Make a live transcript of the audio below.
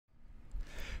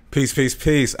Peace, peace,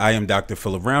 peace. I am Dr.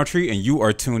 Philip Roundtree, and you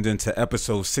are tuned into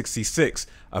episode 66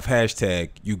 of hashtag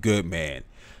You Good Man.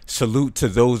 Salute to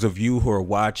those of you who are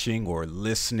watching or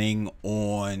listening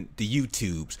on the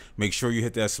YouTubes. Make sure you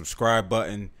hit that subscribe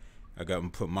button. I got to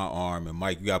put my arm, and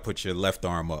Mike, you got to put your left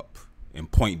arm up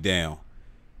and point down.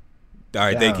 All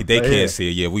right, they can't see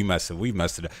it. Yeah, we messed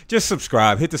it up. Just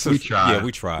subscribe. Hit the subscribe. Yeah,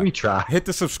 we try. Hit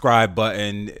the subscribe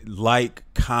button. Like,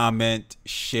 comment,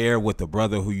 share with a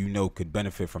brother who you know could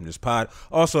benefit from this pod.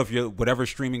 Also, if you're whatever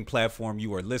streaming platform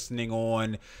you are listening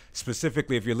on,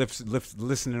 specifically if you're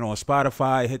listening on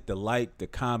Spotify, hit the like, the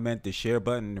comment, the share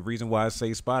button. The reason why I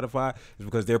say Spotify is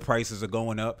because their prices are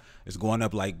going up. It's going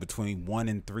up like between $1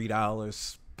 and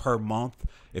 $3 per month.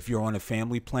 If you're on a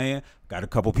family plan, got a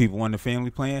couple people on the family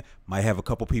plan, might have a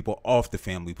couple people off the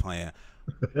family plan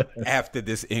after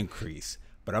this increase.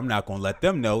 But I'm not going to let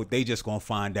them know. They just going to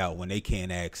find out when they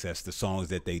can't access the songs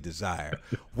that they desire.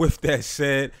 With that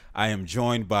said, I am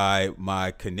joined by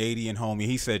my Canadian homie.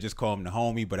 He said just call him the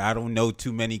homie, but I don't know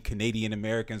too many Canadian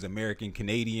Americans, American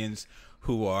Canadians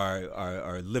who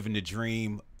are living the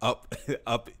dream up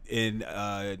in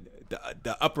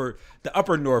the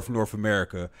upper North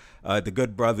America. The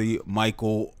good brother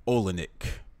Michael Olenek.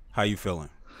 How you feeling?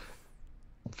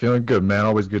 Feeling good, man.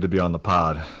 Always good to be on the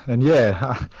pod. And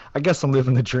yeah, I guess I'm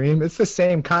living the dream. It's the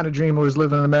same kind of dream I was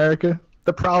living in America.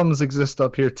 The problems exist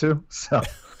up here too. So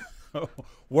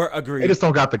we're agreed. They just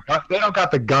don't got the gun. They don't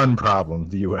got the gun problem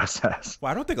the U.S. has. Well,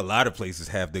 I don't think a lot of places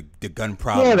have the gun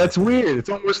problem. Yeah, that's weird. It's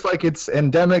almost like it's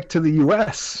endemic to the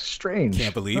U.S. Strange.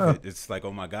 Can't believe it. It's like,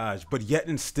 oh my gosh. But yet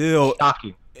and still,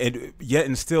 shocking. Yet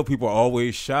and still, people are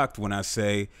always shocked when I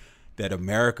say that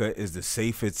America is the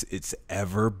safest it's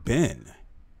ever been.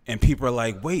 And people are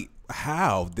like, wait,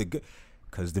 how?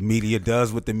 Because the media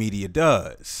does what the media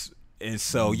does. And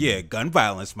so, yeah, gun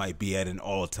violence might be at an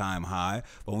all-time high.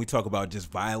 But when we talk about just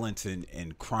violence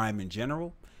and crime in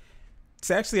general,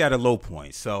 it's actually at a low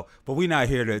point. So, but we're not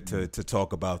here to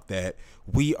talk about that.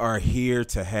 We are here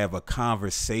to have a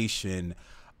conversation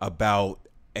about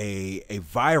a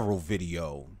viral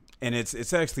video. And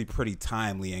it's actually pretty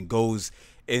timely and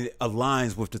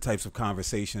aligns with the types of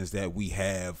conversations that we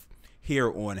have here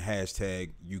on hashtag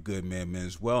You Good Man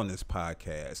Men's Wellness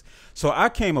Podcast. So I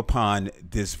came upon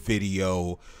this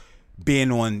video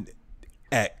being on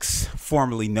X,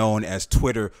 formerly known as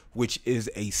Twitter, which is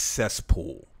a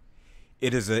cesspool.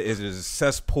 It is a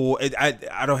cesspool.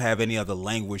 I don't have any other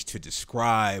language to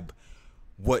describe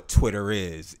what Twitter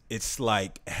is. It's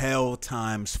like hell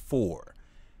times 4.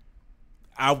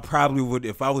 I probably would,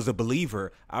 if I was a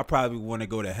believer, I probably want to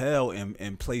go to hell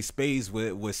and play spades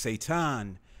with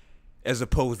Satan, as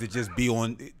opposed to just be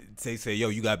on, say, yo,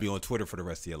 you got to be on Twitter for the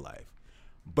rest of your life.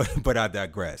 But I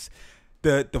digress.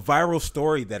 The viral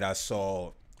story that I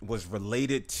saw was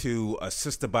related to a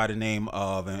sister by the name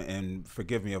of, and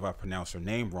forgive me if I pronounce her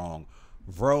name wrong,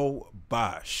 Rho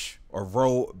Bashe or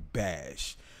Rho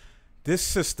Bashe. This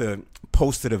sister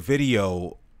posted a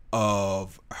video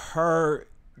of her,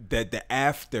 that the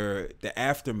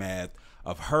aftermath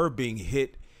of her being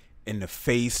hit in the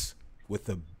face with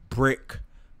a brick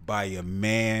by a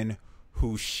man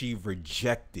who she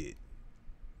rejected.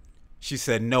 She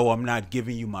said, no, I'm not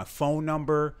giving you my phone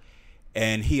number.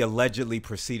 And he allegedly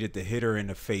proceeded to hit her in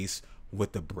the face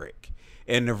with a brick.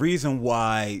 And the reason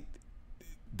why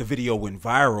the video went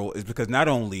viral is because not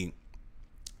only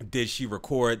did she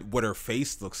record what her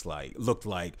face looked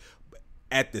like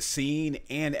at the scene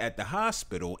and at the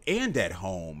hospital and at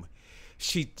home,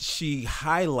 she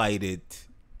highlighted,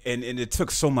 and it took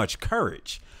so much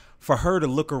courage for her to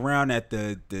look around at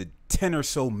the 10 or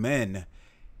so men,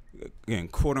 again,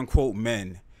 quote unquote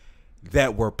men,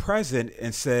 that were present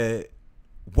and said,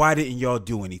 why didn't y'all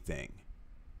do anything?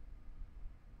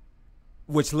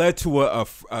 Which led to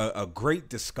a great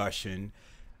discussion,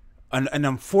 an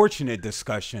unfortunate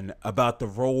discussion about the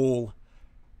role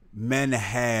men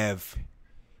have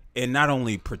in not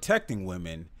only protecting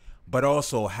women, but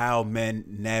also how men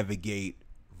navigate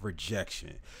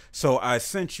rejection. So I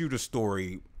sent you the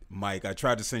story, Mike. I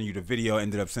tried to send you the video,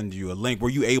 ended up sending you a link. Were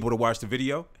you able to watch the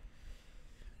video?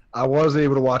 I was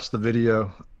able to watch the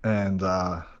video, and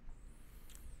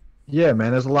yeah,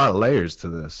 man, there's a lot of layers to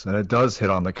this, and it does hit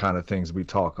on the kind of things we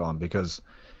talk on, because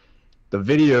the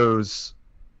video's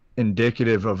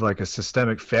indicative of like a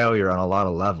systemic failure on a lot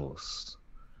of levels.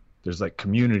 There's like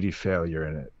community failure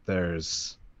in it.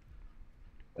 There's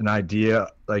an idea,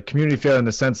 like community failure in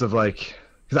the sense of like,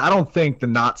 because I don't think the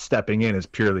not stepping in is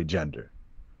purely gender.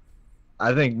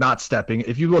 I think not stepping,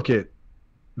 if you look at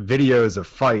videos of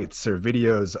fights or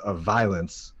videos of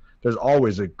violence, there's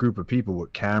always a group of people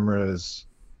with cameras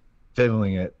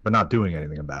feeling it but not doing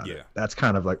anything about Yeah. it. That's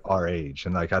kind of like our age,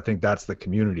 and like I think that's the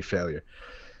community failure.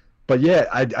 But yeah,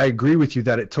 I agree with you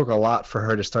that it took a lot for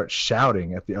her to start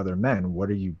shouting at the other men, what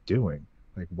are you doing?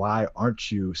 Like, why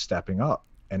aren't you stepping up?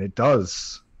 And it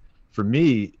does, for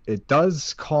me, it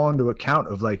does call into account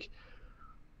of like,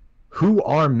 who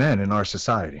are men in our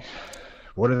society?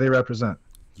 What do they represent?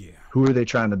 Yeah. Who are they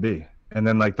trying to be? And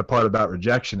then like the part about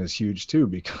rejection is huge too,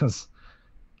 because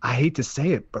I hate to say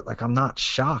it, but like I'm not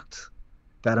shocked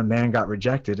that a man got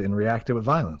rejected and reacted with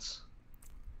violence.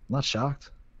 I'm not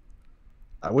shocked.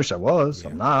 I wish I was. Yeah.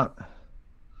 I'm not.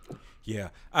 Yeah.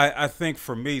 I think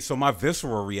for me, so my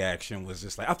visceral reaction was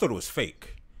just like, I thought it was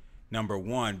fake. Number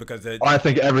one, because I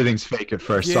think everything's fake at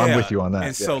first, so I'm with you on that.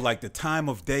 And so like the time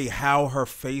of day, how her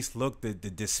face looked, the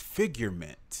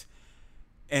disfigurement.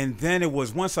 And then it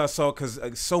was once I saw, because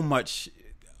so much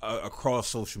across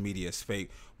social media is fake.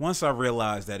 Once I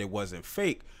realized that it wasn't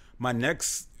fake, my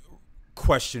next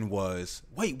question was,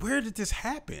 wait, where did this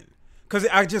happen? Because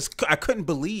I couldn't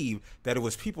believe that it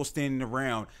was people standing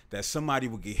around that somebody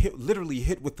would get hit, literally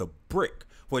hit with a brick,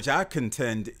 which I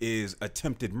contend is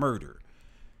attempted murder.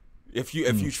 If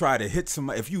you try to hit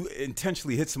somebody, if you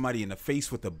intentionally hit somebody in the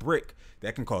face with a brick,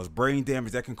 that can cause brain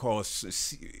damage, that can cause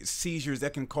seizures,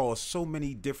 that can cause so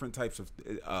many different types of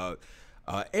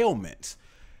ailments.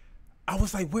 I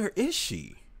was like, where is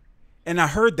she? And I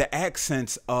heard the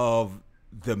accents of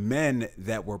the men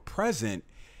that were present,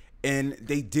 and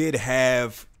they did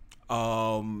have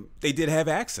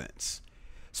accents.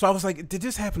 So I was like, did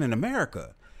this happen in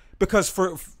America? Because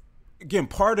again,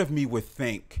 part of me would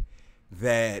think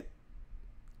that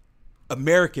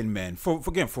American men, for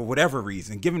whatever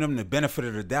reason, giving them the benefit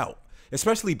of the doubt,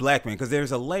 especially black men, because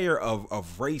there's a layer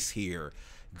of race here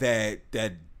that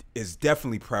is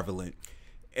definitely prevalent,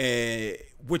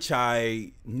 which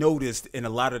I noticed in a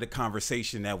lot of the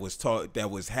conversation that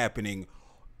was happening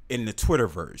in the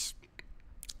Twitterverse.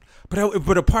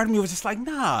 But a part of me was just like,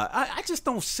 nah, I just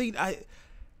don't see.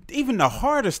 Even the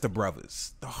hardest of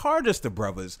brothers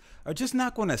are just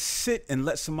not going to sit and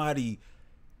let somebody,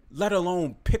 let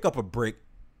alone pick up a brick,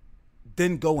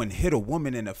 then go and hit a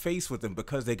woman in the face with them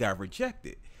because they got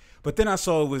rejected. But then I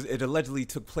saw it allegedly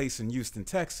took place in Houston,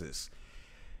 Texas,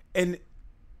 and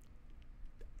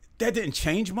that didn't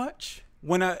change much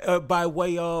when by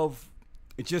way of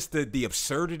just the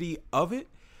absurdity of it.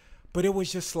 But it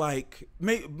was just like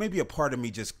maybe a part of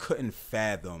me just couldn't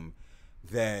fathom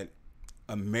that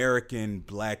American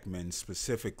black men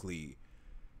specifically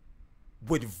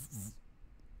would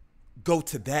go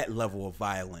to that level of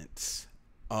violence,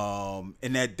 and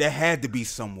that had to be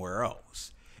somewhere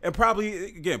else. And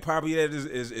probably that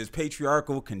is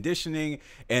patriarchal conditioning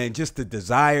and just the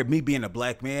desire, me being a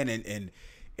black man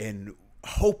and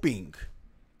hoping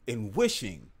and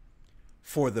wishing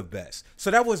for the best. So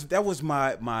that was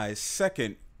my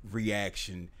second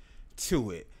reaction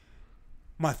to it.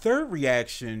 My third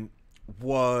reaction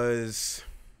was,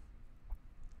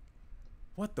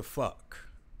 what the fuck?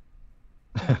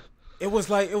 It was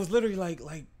literally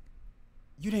like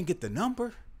you didn't get the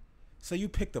number, so you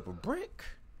picked up a brick.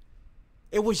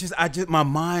 It was just I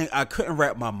couldn't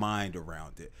wrap my mind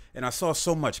around it, and I saw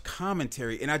so much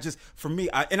commentary, and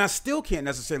I still can't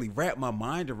necessarily wrap my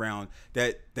mind around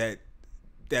that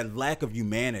lack of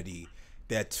humanity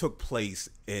that took place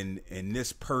in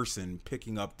this person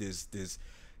picking up this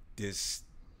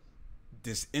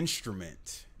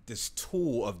instrument, this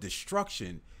tool of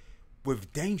destruction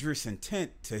with dangerous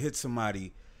intent to hit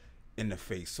somebody in the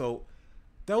face. So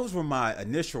those were my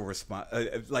initial response,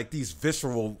 like these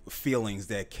visceral feelings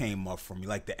that came up for me,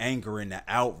 like the anger and the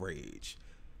outrage.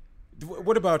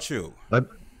 What about you?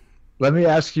 Let me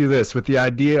ask you this, with the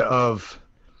idea of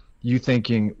you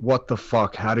thinking, what the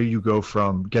fuck, how do you go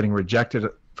from getting rejected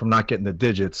from not getting the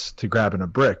digits to grabbing a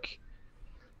brick?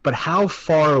 But how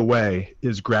far away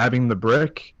is grabbing the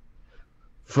brick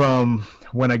from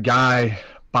when a guy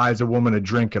buys a woman a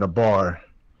drink at a bar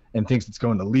and thinks it's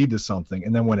going to lead to something,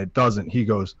 and then when it doesn't, he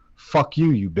goes, fuck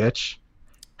you, you bitch?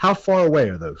 How far away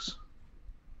are those?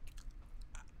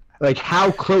 Like,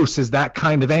 how close is that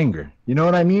kind of anger? You know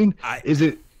what I mean? Is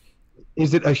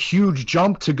it a huge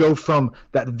jump to go from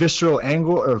that visceral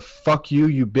angle of fuck you,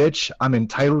 you bitch, I'm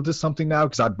entitled to something now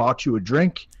because I bought you a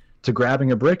drink, to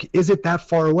grabbing a brick? Is it that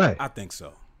far away? I think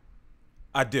so.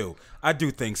 I do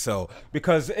think so,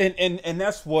 because and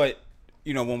that's what,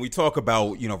 when we talk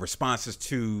about, responses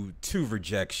to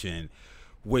rejection,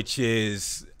 which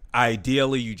is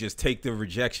ideally you just take the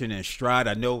rejection in stride.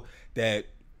 I know that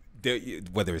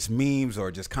whether it's memes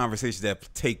or just conversations that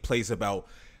take place about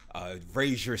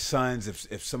raise your sons.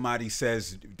 If somebody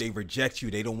says they reject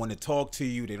you, they don't want to talk to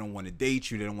you, they don't want to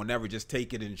date you, they don't want to ever, just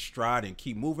take it in stride and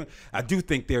keep moving. I do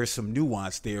think there's some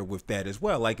nuance there with that as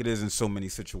well, like it is in so many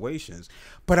situations.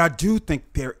 But I do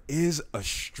think there is a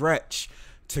stretch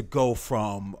to go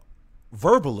from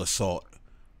verbal assault,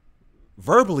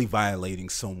 verbally violating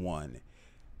someone,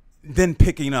 then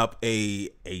picking up a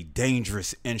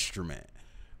dangerous instrument,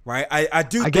 right? I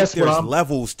do think there's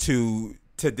levels to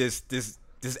this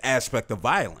aspect of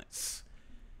violence.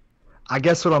 I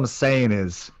guess what I'm saying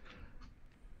is,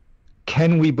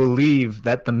 can we believe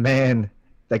that the man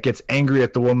that gets angry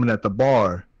at the woman at the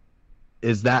bar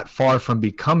is that far from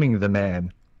becoming the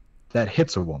man that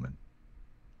hits a woman?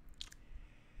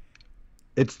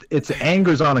 It's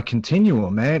anger's on a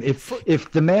continuum, man.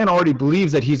 If the man already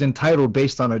believes that he's entitled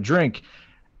based on a drink,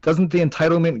 doesn't the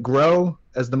entitlement grow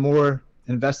as the more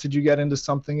invested you get into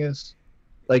something is?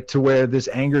 Like, to where this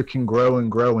anger can grow and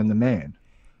grow in the man.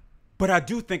 But I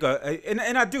do think, and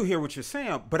I do hear what you're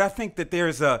saying, but I think that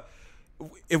there's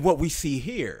in what we see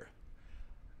here,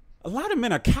 a lot of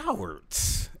men are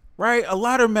cowards, right? A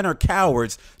lot of men are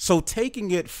cowards. So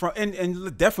taking it from,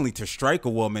 and definitely to strike a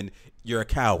woman, you're a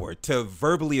coward. To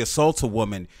verbally assault a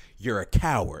woman, you're a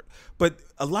coward. But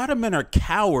a lot of men are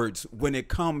cowards when it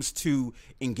comes to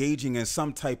engaging in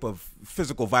some type of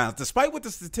physical violence, despite what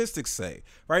the statistics say,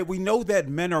 right? We know that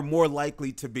men are more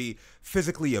likely to be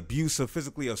physically abusive,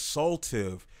 physically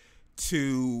assaultive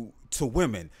to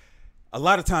women. A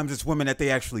lot of times it's women that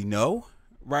they actually know,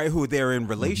 right, who they're in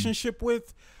relationship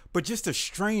with. But just a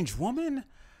strange woman,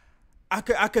 I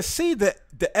could see the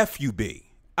FUB.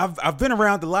 I've been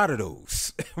around a lot of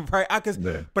those, right?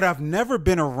 But I've never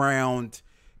been around,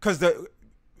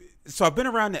 so I've been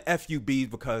around the FUBs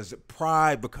because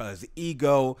pride, because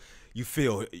ego, you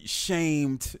feel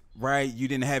shamed, right? You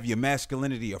didn't have your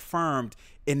masculinity affirmed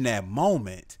in that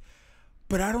moment.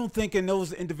 But I don't think in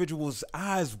those individuals'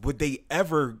 eyes would they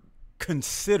ever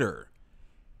consider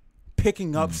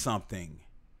picking up something,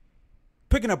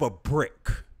 picking up a brick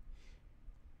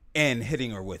and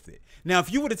hitting her with it. Now,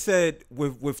 if you would have said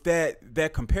with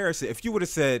that comparison, if you would have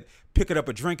said picking up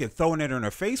a drink and throwing it in her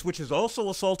face, which is also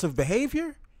assaultive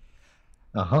behavior,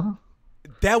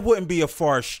 that wouldn't be a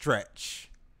far stretch.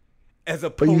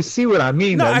 But you see what I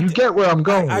mean, though. You get where I'm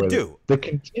going with I do. The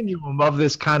continuum of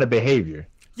this kind of behavior.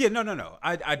 Yeah, no.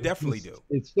 I definitely do.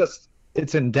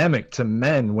 It's endemic to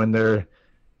men when they're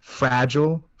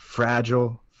fragile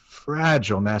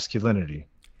masculinity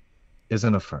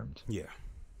isn't affirmed. Yeah.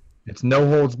 It's no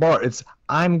holds barred. It's,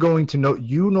 I'm going to know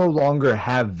you no longer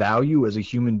have value as a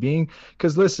human being.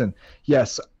 Because listen,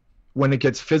 yes, when it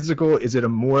gets physical, is it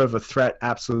more of a threat?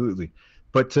 Absolutely.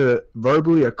 But to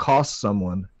verbally accost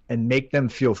someone and make them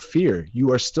feel fear,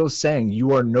 you are still saying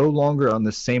you are no longer on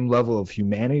the same level of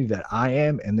humanity that I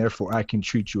am, and therefore I can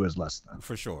treat you as less than.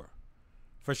 For sure.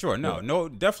 No,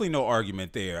 definitely no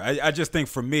argument there. I just think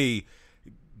for me,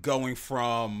 going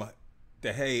from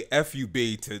the hey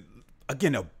FUB to,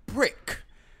 again, a brick,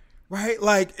 right?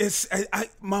 Like, it's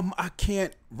I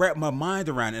can't wrap my mind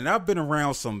around it. And I've been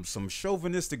around some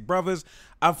chauvinistic brothers.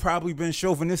 I've probably been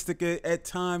chauvinistic at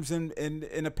times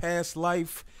in a past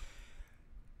life.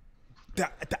 The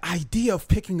idea of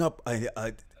picking up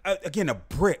a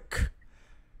brick.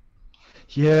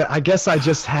 Yeah, I guess I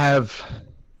just have,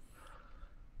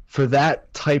 for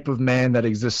that type of man that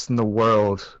exists in the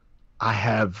world, I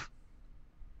have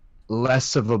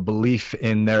less of a belief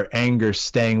in their anger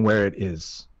staying where it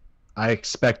is. I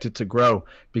expect it to grow,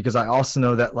 because I also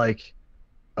know that, like,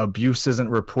 abuse isn't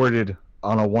reported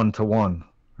on a one-to-one,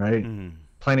 right?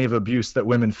 Plenty of abuse that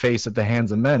women face at the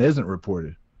hands of men isn't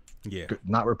reported. Yeah.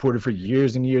 Not reported for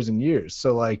years and years and years.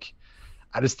 So, like,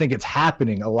 I just think it's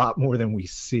happening a lot more than we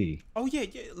see. Oh yeah.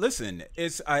 Listen,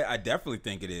 I definitely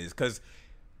think it is, because,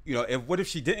 you know, what if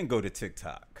she didn't go to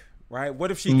TikTok, right? What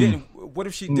if she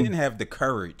didn't have the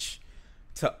courage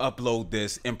to upload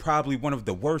this in probably one of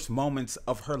the worst moments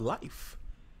of her life?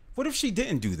 What if she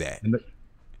didn't do that?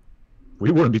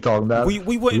 We wouldn't be talking about it.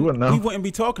 We wouldn't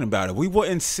be talking about it. We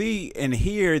wouldn't see and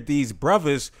hear these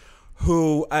brothers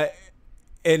who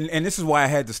and this is why I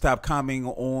had to stop commenting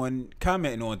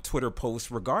on Twitter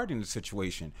posts regarding the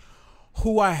situation,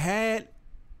 who I had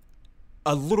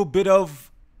a little bit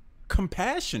of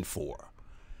compassion for.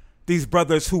 These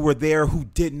brothers who were there who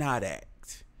did not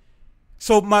act.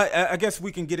 So I guess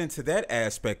we can get into that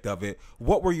aspect of it.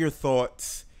 What were your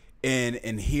thoughts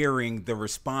in hearing the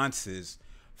responses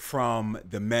from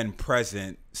the men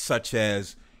present, such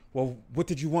as, well, what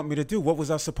did you want me to do? What was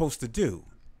I supposed to do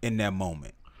in that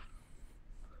moment?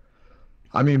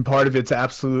 I mean, part of it's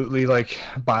absolutely like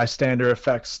bystander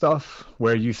effect stuff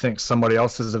where you think somebody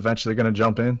else is eventually going to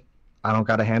jump in. I don't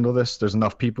got to handle this. There's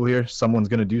enough people here. Someone's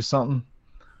going to do something.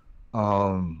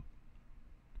 Um,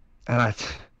 and I'm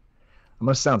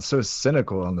going to sound so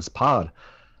cynical on this pod.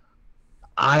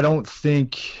 I don't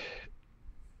think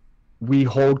we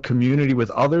hold community with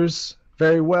others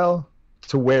very well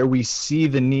to where we see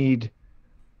the need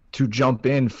to jump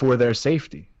in for their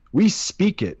safety. We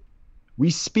speak it. We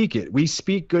speak it. We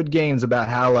speak good games about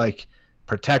how, like,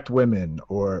 protect women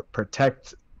or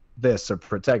protect this or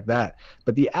protect that.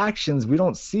 But the actions, we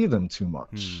don't see them too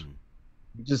much.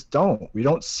 We just don't. We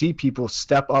don't see people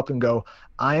step up and go,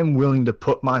 I am willing to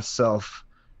put myself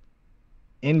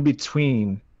in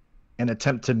between and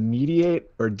attempt to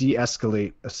mediate or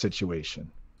de-escalate a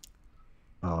situation.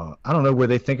 I don't know. Were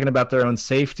they thinking about their own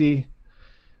safety?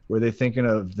 Were they thinking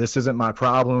of, this isn't my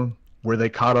problem? Were they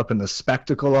caught up in the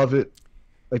spectacle of it?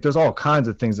 Like, there's all kinds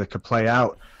of things that could play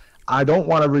out. I don't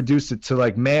want to reduce it to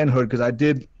like manhood, because I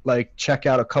did like check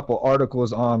out a couple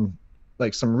articles on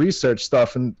like some research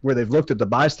stuff and where they've looked at the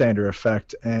bystander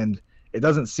effect, and it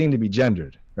doesn't seem to be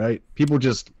gendered, right? People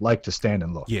just like to stand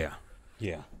and look. Yeah.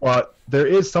 Yeah. But there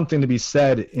is something to be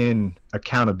said in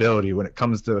accountability when it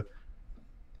comes to,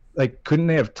 like, couldn't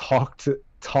they have talked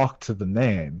to the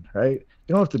man, right?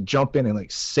 You don't have to jump in and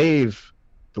like save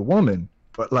the woman,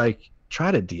 but like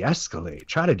try to de-escalate,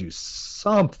 try to do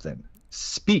something.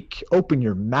 Speak, open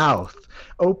your mouth.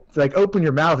 Open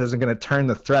your mouth isn't going to turn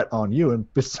the threat on you.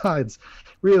 And besides,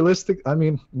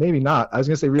 maybe not. I was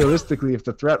going to say, realistically, if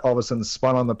the threat all of a sudden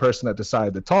spun on the person that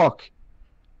decided to talk,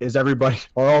 is everybody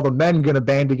or all the men going to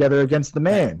band together against the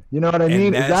man? You know what I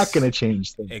mean? Is that going to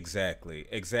change things?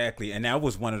 Exactly. And that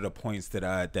was one of the points that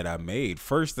I made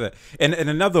first. And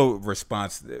another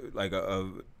response, like a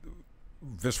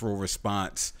visceral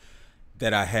response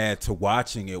that I had to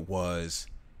watching it was,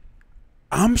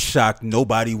 I'm shocked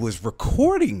nobody was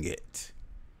recording it.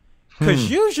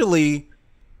 Because usually,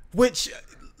 which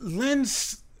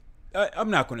lends, I'm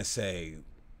not going to say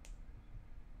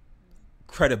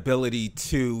credibility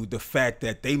to the fact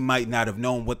that they might not have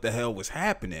known what the hell was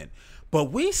happening, but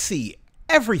we see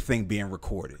everything being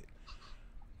recorded.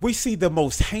 We see the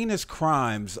most heinous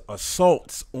crimes,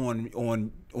 assaults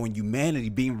on humanity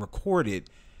being recorded,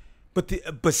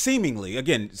 but seemingly,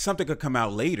 again, something could come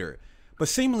out later, but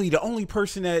seemingly the only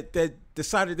person that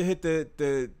decided to hit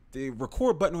the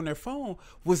record button on their phone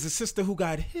was the sister who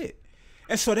got hit.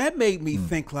 And so that made me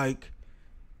think, like,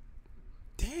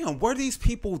 damn, were these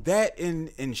people that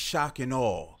in shock and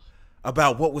awe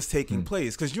about what was taking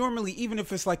place? Because normally, even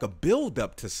if it's like a build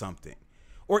up to something,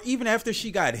 or even after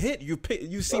she got hit,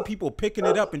 you see people picking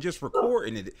it up and just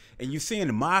recording it, and you're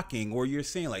seeing mocking, or you're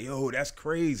seeing like, yo, that's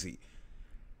crazy.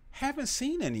 Haven't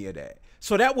seen any of that.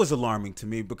 So that was alarming to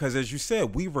me, because as you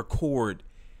said, we record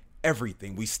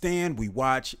everything. We stand, we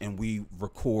watch, and we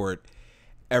record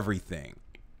everything.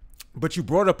 But you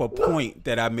brought up a point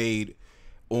that I made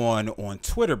on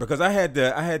Twitter, because I had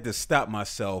to stop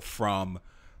myself from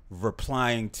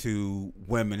replying to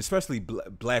women, especially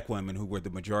black women, who were the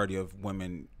majority of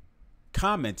women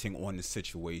commenting on the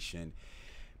situation,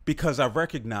 because I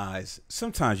recognize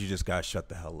sometimes you just gotta shut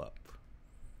the hell up,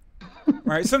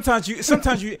 right? Sometimes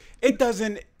you it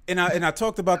doesn't, and I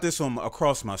talked about this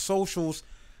across my socials.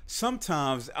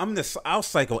 Sometimes I'll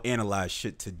psychoanalyze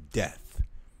shit to death.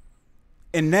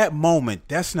 In that moment,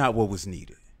 that's not what was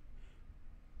needed.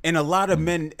 And a lot of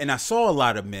men, and I saw a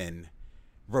lot of men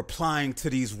replying to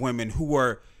these women who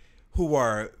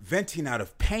are venting out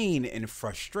of pain and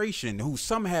frustration, who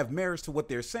some have merits to what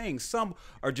they're saying, some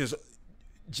are just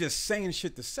saying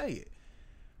shit to say it.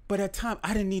 But at times,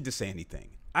 I didn't need to say anything.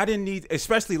 I didn't need,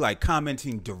 especially like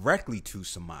commenting directly to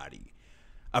somebody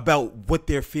about what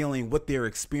they're feeling, what they're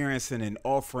experiencing, and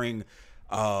offering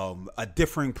a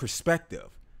differing perspective.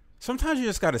 Sometimes you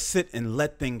just got to sit and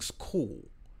let things cool.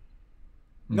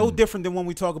 No different than when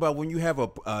we talk about when you have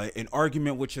an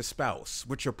argument with your spouse,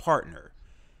 with your partner.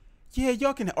 Yeah,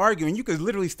 y'all can argue, and you could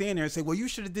literally stand there and say, well, you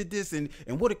should have did this and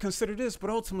would have considered this, but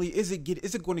ultimately, is it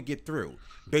going to get through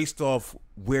based off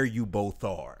where you both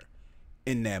are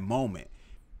in that moment?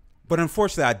 But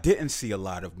unfortunately, I didn't see a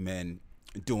lot of men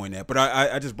doing that. But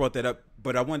I just brought that up.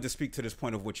 But I wanted to speak to this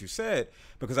point of what you said,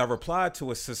 because I replied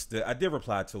to a sister. I did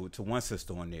reply to one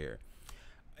sister on there.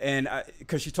 And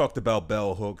because she talked about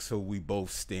bell hooks, who we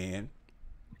both stand,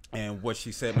 and what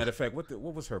she said. Matter of fact,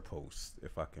 what was her post?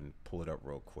 If I can pull it up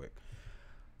real quick.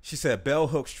 She said, bell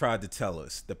hooks tried to tell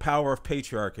us the power of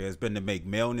patriarchy has been to make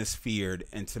maleness feared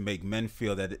and to make men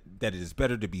feel that it is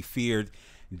better to be feared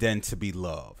than to be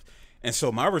loved. And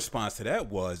so my response to that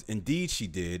was, indeed she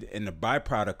did, and the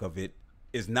byproduct of it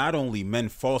is not only men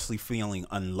falsely feeling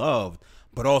unloved,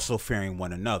 but also fearing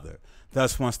one another.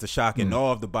 Thus, once the shock and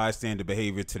awe of the bystander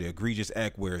behavior to the egregious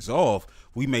act wears off,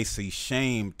 we may see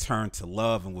shame turn to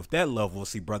love, and with that love, we'll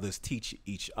see brothers teach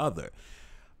each other.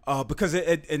 Because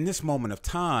in this moment of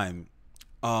time,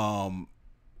 and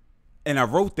I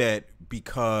wrote that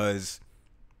because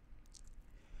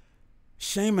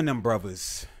shaming them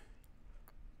brothers,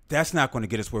 that's not going to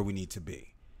get us where we need to be.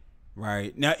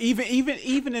 Right now,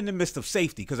 even in the midst of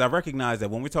safety, because I recognize that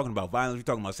when we're talking about violence, we're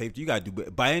talking about safety. You got to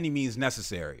do by any means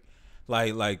necessary,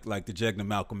 like the Jegna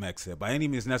Malcolm X said, by any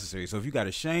means necessary. So if you got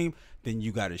to shame, then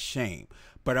you got to shame.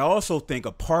 But I also think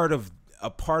a part of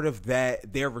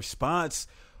that their response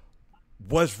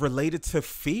was related to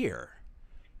fear.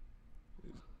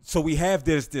 So we have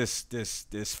this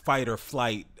fight or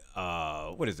flight.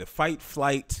 What is it? Fight,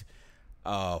 flight.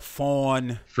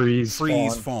 Fawn, freeze,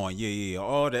 fawn. Yeah.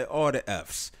 All the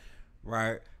F's,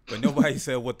 right? But nobody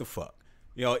said what the fuck.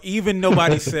 Even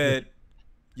nobody said,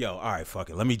 yo, all right, fuck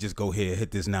it. Let me just go ahead and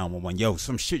hit this 911. Yo,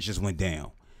 some shit just went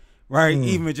down, right?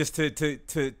 Even just to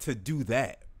do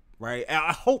that, right?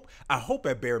 I hope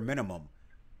at bare minimum,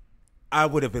 I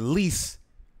would have at least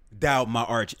dialed my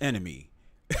arch enemy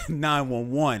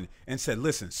 911 and said,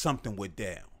 listen, something went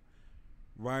down,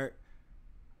 right?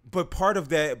 But part of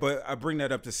that, but I bring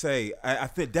that up to say, I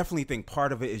definitely think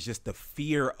part of it is just the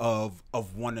fear of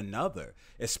one another,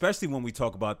 especially when we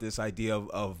talk about this idea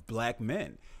of black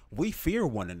men. We fear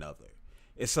one another.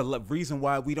 It's a reason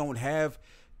why we don't have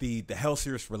the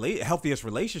healthiest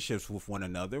relationships with one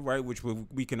another, right? Which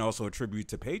we can also attribute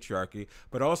to patriarchy,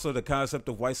 but also the concept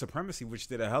of white supremacy, which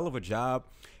did a hell of a job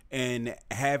in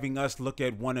having us look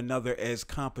at one another as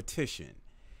competition.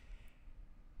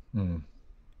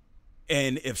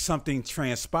 And if something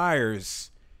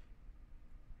transpires,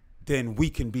 then we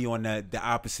can be on the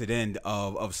opposite end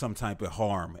of some type of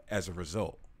harm as a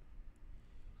result.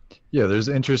 Yeah, there's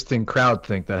interesting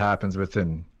crowdthink that happens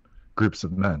within groups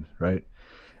of men, right?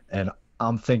 And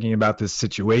I'm thinking about this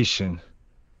situation.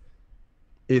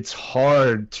 It's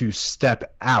hard to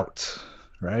step out,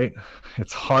 right?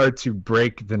 It's hard to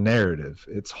break the narrative.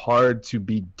 It's hard to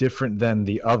be different than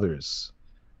the others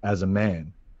as a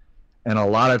man. And a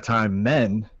lot of time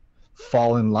men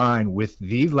fall in line with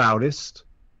the loudest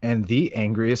and the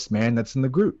angriest man that's in the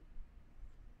group.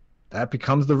 That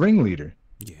becomes the ringleader,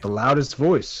 the loudest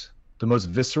voice, the most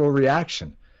visceral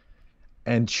reaction.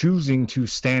 And choosing to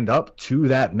stand up to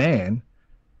that man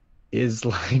is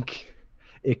like,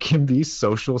 it can be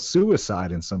social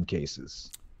suicide in some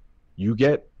cases. You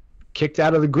get kicked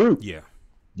out of the group. Yeah.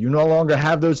 You no longer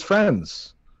have those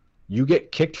friends. You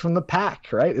get kicked from the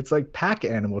pack, right? It's like pack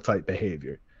animal type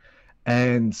behavior.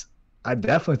 And I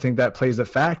definitely think that plays a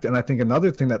fact. And I think another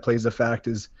thing that plays a fact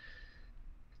is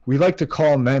we like to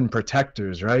call men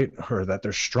protectors, right? Or that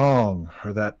they're strong,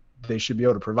 or that they should be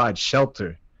able to provide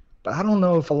shelter. But I don't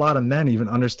know if a lot of men even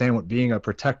understand what being a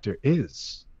protector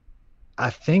is. I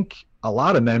think a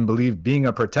lot of men believe being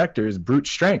a protector is brute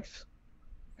strength.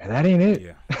 And that ain't it.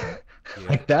 Yeah.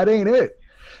 Like, that ain't it.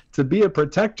 To be a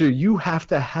protector, you have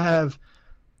to have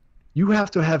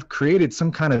created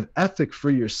some kind of ethic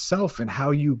for yourself and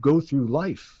how you go through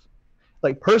life.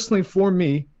 Like, personally, for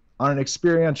me, on an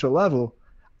experiential level,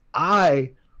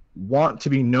 I want to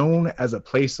be known as a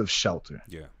place of shelter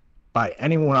by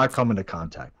anyone I come into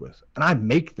contact with. And I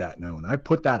make that known. I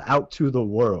put that out to the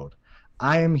world.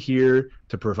 I am here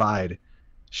to provide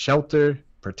shelter,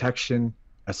 protection,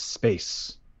 a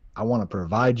space. I want to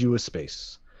provide you a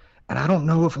space. And I don't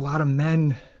know if a lot of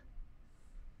men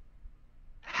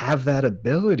have that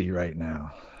ability right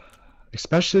now,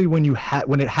 especially when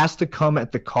when it has to come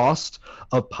at the cost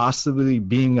of possibly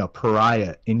being a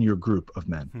pariah in your group of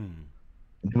men.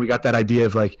 And we got that idea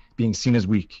of like being seen as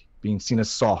weak, being seen as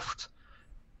soft.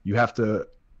 You have to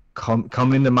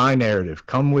come into my narrative.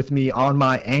 Come with me on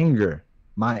my anger.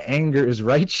 My anger is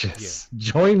righteous.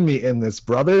 Join me in this,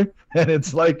 brother. And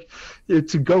it's like,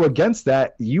 to go against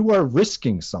that, you are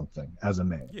risking something as a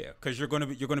man. Yeah, because you're going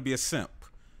to be a simp,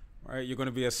 right? You're going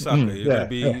to be a sucker. You're going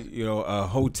to be, a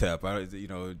hotep.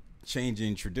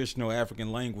 Changing traditional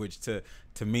African language to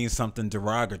mean something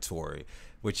derogatory,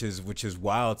 which is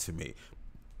wild to me.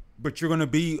 But you're going to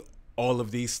be all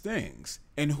of these things,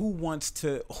 and who wants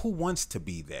to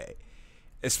be that?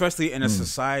 Especially in a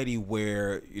society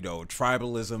where,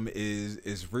 tribalism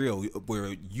is real,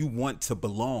 where you want to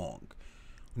belong,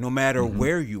 no matter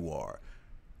where you are.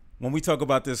 When we talk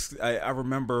about this, I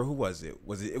remember, who was it?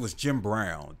 It was Jim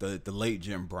Brown, the late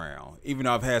Jim Brown. Even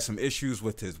though I've had some issues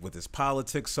with his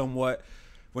politics somewhat,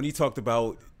 when he talked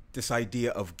about this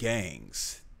idea of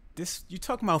gangs, you're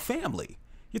talking about family.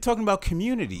 You're talking about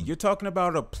community. You're talking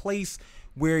about a place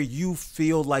where you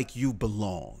feel like you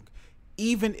belong.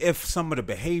 Even if some of the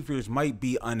behaviors might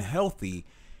be unhealthy,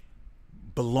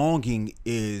 belonging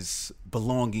is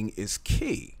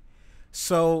key.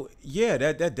 So yeah,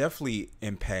 that definitely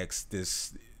impacts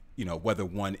this, whether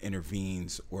one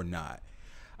intervenes or not.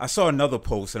 I saw another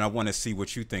post and I want to see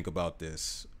what you think about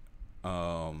this.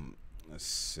 Let's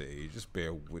see. Just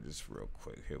bear with us real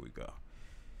quick. Here we go.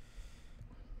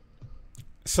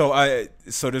 So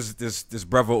there's this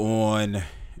brother on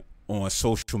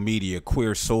social media,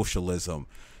 Queer Socialism,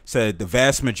 said the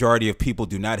vast majority of people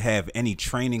do not have any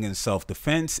training in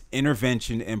self-defense,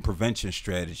 intervention, and prevention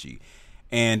strategy.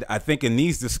 And I think in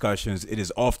these discussions, it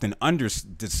is often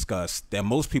discussed that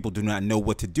most people do not know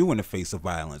what to do in the face of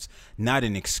violence. Not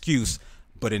an excuse,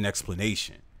 but an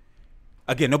explanation.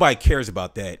 Again, nobody cares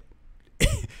about that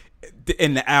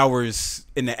in the hours,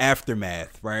 in the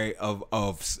aftermath, right, of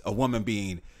a woman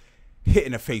being hit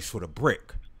in the face with a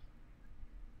brick.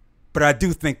 But I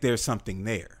do think there's something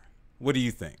there. What do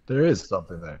you think? There is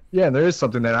something there. Yeah, there is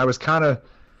something there.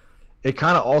 It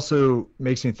kind of also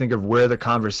makes me think of where the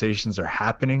conversations are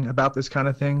happening about this kind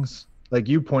of things. Like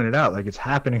you pointed out, like it's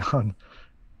happening on,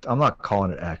 I'm not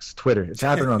calling it X, Twitter. It's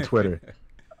happening on Twitter.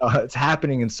 It's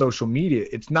happening in social media.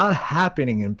 It's not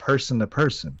happening in person to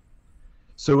person.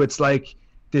 So it's like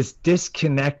this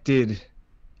disconnected,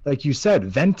 like you said,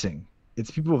 venting.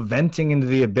 It's people venting into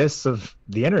the abyss of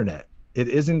the internet. It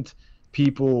isn't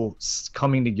people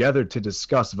coming together to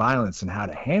discuss violence and how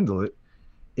to handle it.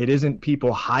 It isn't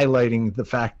people highlighting the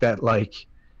fact that like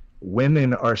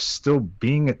women are still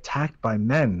being attacked by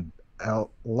men, a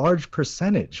large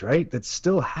percentage, right? That's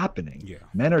still happening. Yeah.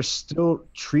 Men are still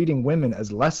treating women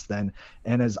as less than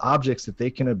and as objects that they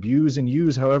can abuse and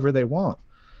use however they want.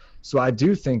 So I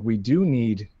do think we do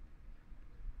need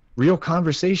real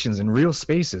conversations in real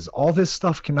spaces. All this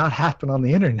stuff cannot happen on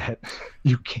the internet.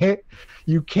 You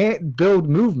can't build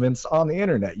movements on the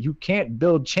internet. You can't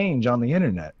build change on the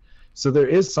internet. So there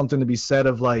is something to be said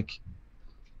of like,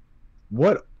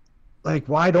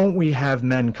 why don't we have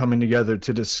men coming together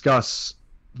to discuss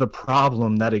the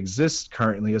problem that exists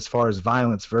currently as far as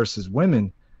violence versus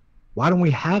women? Why don't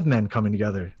we have men coming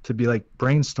together to be like,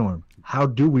 brainstorm, how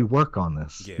do we work on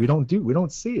this? Yeah. We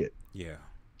don't see it. Yeah.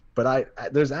 But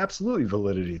there's absolutely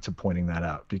validity to pointing that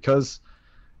out, because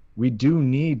we do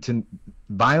need to,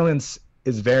 violence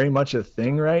is very much a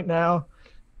thing right now.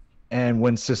 And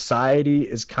when society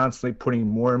is constantly putting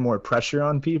more and more pressure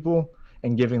on people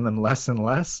and giving them less and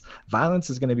less, violence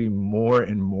is going to be more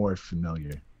and more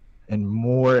familiar and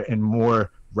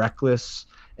more reckless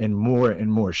and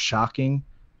more shocking.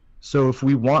 So if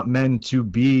we want men to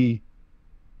be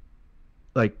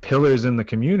like pillars in the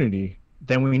community,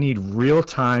 then we need real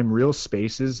time, real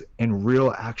spaces, and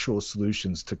real actual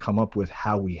solutions to come up with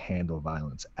how we handle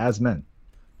violence as men.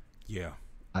 Yeah.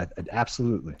 I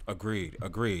absolutely agreed.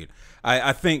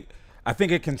 I think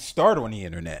it can start on the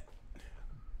internet,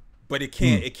 but it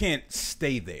can't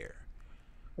stay there.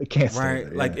 It can't stay right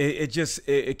there, like yeah.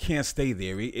 it can't stay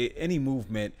there. Any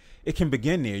movement, it can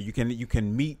begin there. You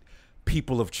can meet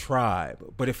people of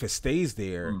tribe, but if it stays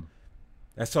there,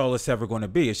 that's all it's ever going to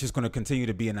be. It's just going to continue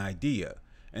to be an idea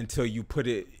until you put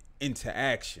it into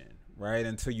action, right?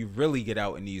 Until you really get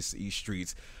out in these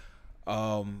streets.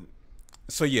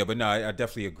 So yeah, but no, I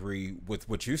definitely agree with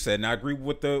what you said, and I agree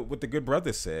with what the good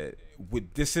brother said.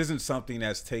 This isn't something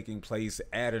that's taking place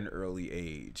at an early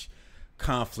age.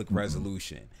 Conflict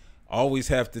resolution. Always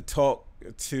have to talk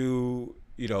to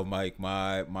Mike,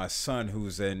 my son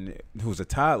who's a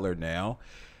toddler now.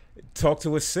 Talk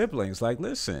to his siblings. Like,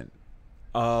 listen,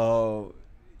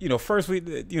 first we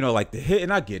like the hit,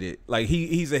 and I get it. Like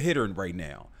he's a hitter right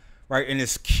now, right? And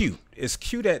it's cute. It's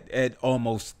cute at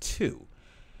almost 2.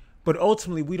 But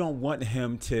ultimately, we don't want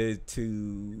him to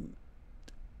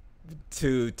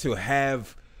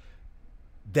have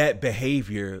that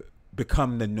behavior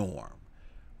become the norm,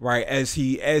 right? As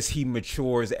he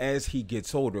matures, as he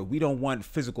gets older, we don't want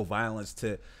physical violence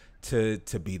to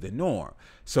be the norm.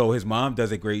 So his mom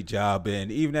does a great job,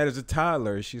 and even as a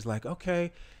toddler, she's like,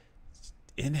 okay,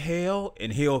 inhale,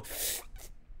 and he'll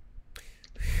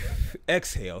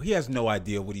exhale. He has no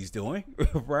idea what he's doing,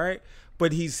 right?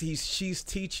 But she's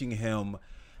teaching him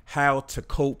how to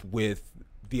cope with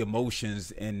the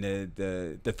emotions and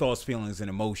the thoughts, feelings, and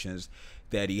emotions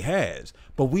that he has.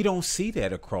 But we don't see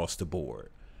that across the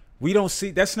board. We don't see,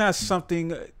 that's not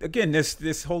something, again,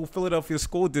 this whole Philadelphia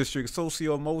school district,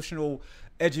 socio-emotional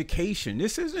education,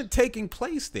 this isn't taking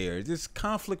place there. This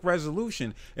conflict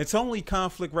resolution, it's only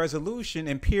conflict resolution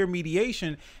and peer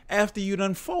mediation after you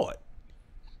done fought.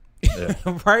 Yeah.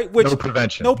 Right? No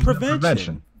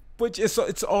prevention. which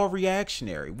it's all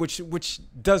reactionary, which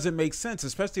doesn't make sense,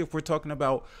 especially if we're talking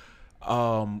about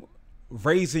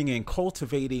raising and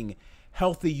cultivating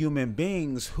healthy human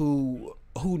beings who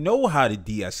know how to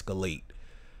de-escalate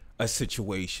a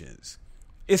situations.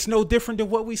 It's no different than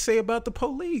what we say about the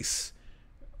police,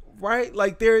 right?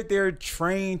 Like they're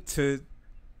trained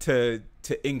to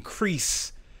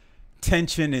increase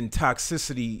tension and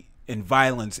toxicity and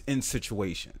violence in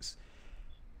situations.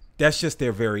 That's just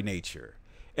their very nature.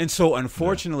 And so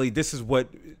unfortunately, this is what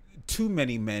too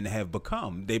many men have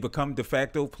become. They become de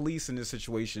facto police in this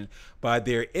situation by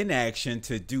their inaction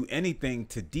to do anything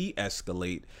to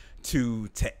de-escalate, to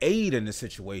aid in the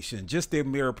situation. Just their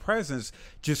mere presence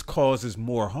just causes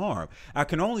more harm. I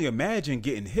can only imagine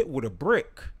getting hit with a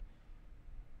brick,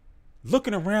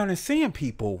 looking around and seeing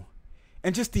people,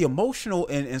 and just the emotional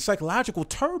and psychological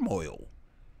turmoil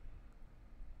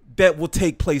that will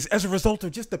take place as a result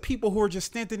of just the people who are just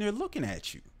standing there looking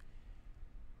at you.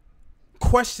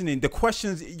 Questioning the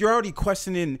questions. You're already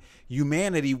questioning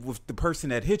humanity with the person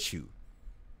that hit you.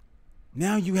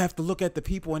 Now you have to look at the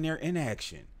people and their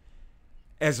inaction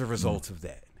as a result of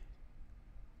that.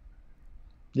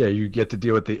 Yeah, you get to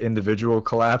deal with the individual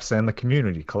collapse and the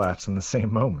community collapse in the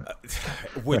same moment.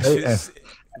 Which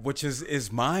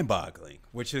is mind-boggling.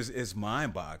 Which is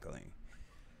mind-boggling.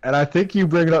 And I think you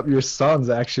bringing up your son's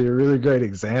actually a really great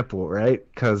example, right?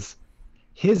 Because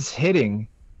his hitting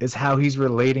is how he's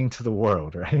relating to the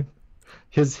world, right?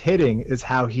 His hitting is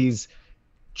how he's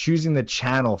choosing to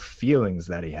channel feelings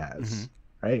that he has,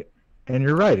 right? And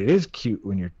you're right, it is cute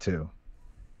when you're two.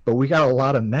 But we got a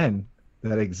lot of men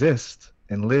that exist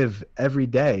and live every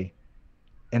day,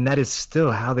 and that is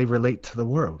still how they relate to the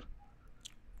world.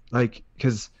 Like,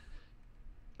 because,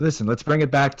 listen, let's bring it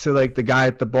back to, like, the guy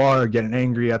at the bar getting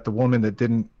angry at the woman that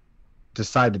didn't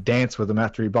decide to dance with him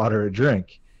after he bought her a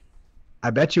drink.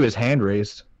 I bet you his hand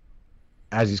raised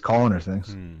as he's calling her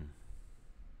things.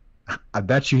 I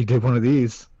bet you he did one of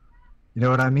these. You know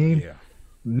what I mean? Yeah.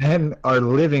 Men are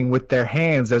living with their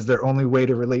hands as their only way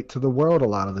to relate to the world a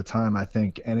lot of the time, I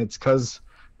think. And it's because,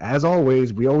 as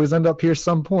always, we always end up here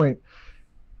some point.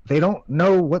 They don't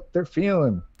know what they're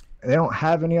feeling. They don't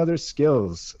have any other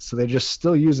skills. So they're just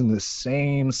still using the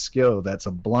same skill that's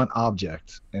a blunt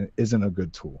object and isn't a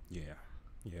good tool. Yeah.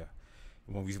 Yeah.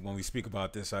 When we speak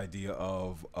about this idea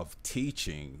of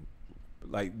teaching,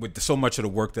 like with so much of the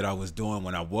work that I was doing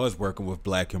when I was working with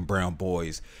black and brown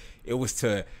boys, it was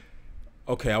to,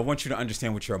 okay, I want you to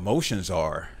understand what your emotions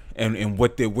are and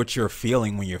what you're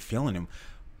feeling when you're feeling them.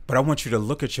 But I want you to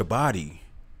look at your body.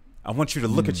 I want you to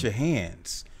look at your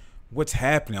hands. What's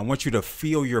happening? I want you to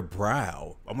feel your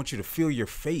brow. I want you to feel your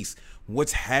face.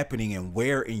 What's happening and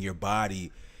where in your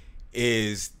body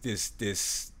is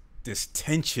this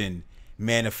tension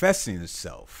manifesting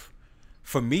itself?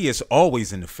 For me, it's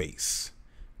always in the face,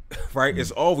 right?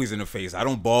 It's always in the face. I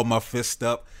don't ball my fist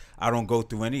up. I don't go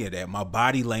through any of that. My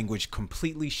body language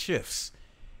completely shifts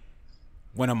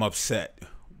when I'm upset,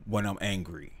 when I'm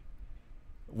angry,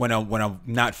 when I'm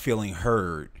not feeling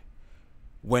heard,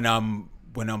 when I'm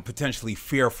potentially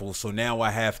fearful. So now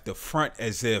I have to front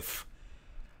as if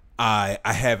I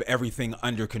have everything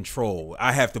under control.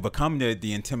 I have to become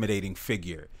the intimidating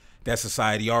figure that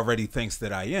society already thinks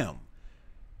that I am.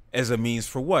 As a means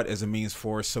for what? As a means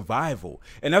for survival.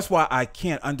 And that's why I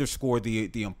can't underscore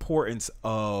the importance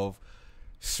of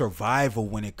survival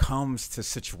when it comes to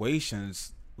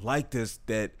situations like this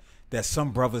that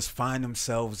some brothers find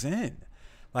themselves in.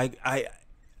 Like,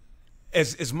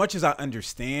 as much as I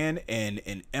understand and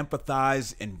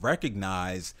empathize and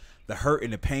recognize the hurt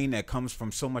and the pain that comes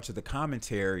from so much of the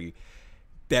commentary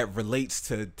that relates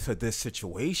to this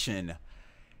situation,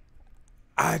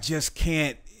 I just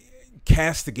can't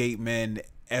castigate men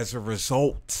as a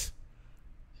result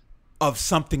of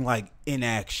something like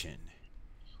inaction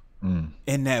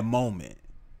in that moment.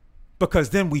 Because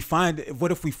then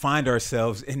what if we find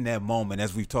ourselves in that moment,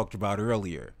 as we've talked about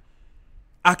earlier?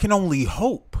 I can only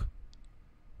hope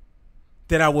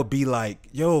that I would be like,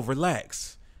 yo,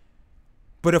 relax.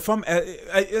 But if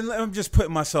I'm just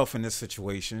putting myself in this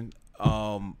situation.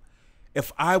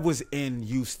 If I was in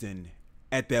Houston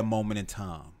at that moment in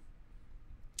time,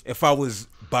 if I was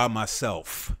by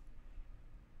myself,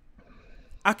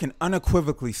 I can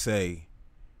unequivocally say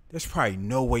there's probably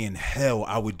no way in hell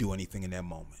I would do anything in that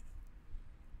moment.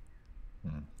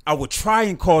 I would try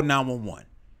and call 911,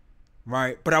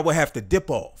 right? But I would have to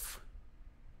dip off.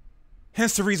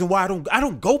 Hence the reason why I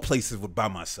don't go places by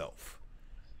myself.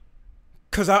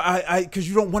 Cause cause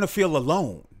you don't want to feel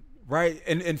alone, right?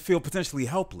 And feel potentially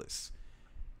helpless.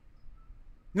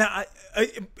 Now,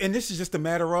 and this is just a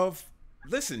matter of,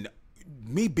 listen,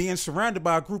 me being surrounded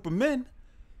by a group of men,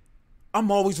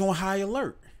 I'm always on high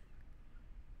alert.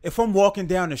 If I'm walking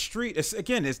down the street, it's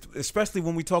especially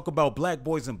when we talk about black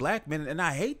boys and black men, and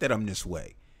I hate that I'm this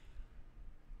way.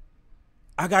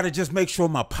 I got to just make sure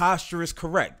my posture is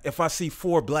correct. If I see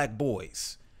 4 black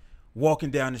boys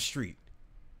walking down the street,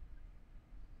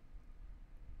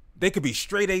 they could be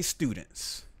straight A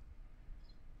students.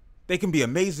 They can be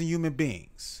amazing human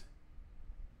beings.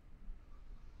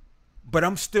 But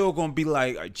I'm still going to be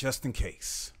like, just in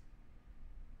case.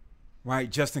 Right?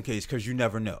 Just in case, because you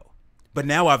never know. But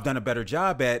now I've done a better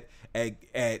job at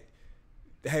hey,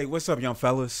 what's up, young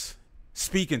fellas?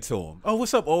 Speaking to them. Oh,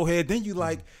 what's up, old head? Then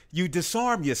you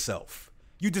disarm yourself.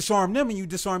 You disarm them and you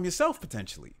disarm yourself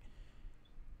potentially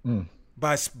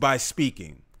by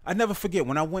speaking. I never forget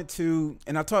when I went to,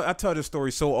 and I tell this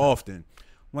story so often.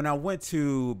 When I went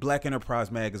to Black Enterprise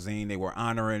magazine, they were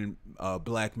honoring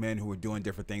black men who were doing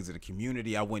different things in the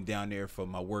community. I went down there for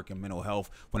my work in mental health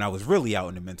when I was really out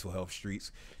in the mental health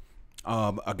streets.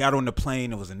 I got on the plane.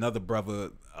 There was another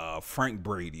brother, Frank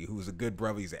Brady, who's a good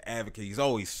brother. He's an advocate. He's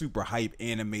always super hype,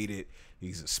 animated.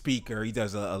 He's a speaker. He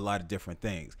does a lot of different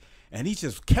things. And he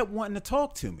just kept wanting to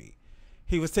talk to me.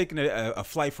 He was taking a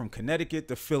flight from Connecticut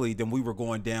to Philly. Then we were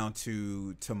going down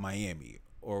to Miami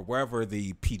or wherever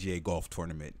the PGA golf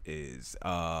tournament is.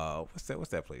 What's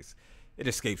that place? It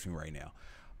escapes me right now.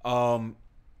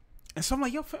 And so I'm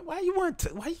like, yo, why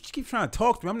you keep trying to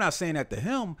talk to me? I'm not saying that to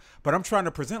him, but I'm trying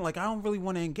to present like I don't really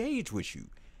want to engage with you.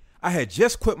 I had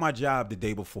just quit my job the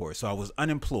day before, so I was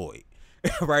unemployed,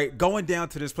 right? Going down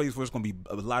to this place where it's going to be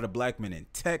a lot of black men in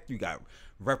tech. You got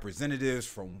representatives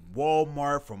from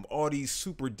Walmart, from all these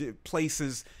super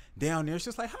places down there. It's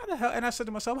just like, how the hell? And I said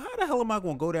to myself, how the hell am I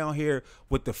going to go down here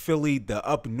with the Philly, the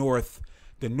up north,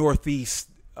 the Northeast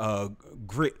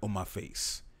grit on my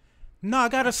face? No, I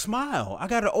got to smile. I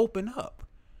got to open up,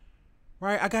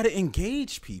 right? I got to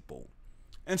engage people.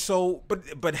 And so,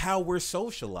 but how we're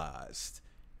socialized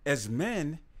as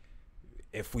men,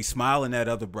 if we smiling at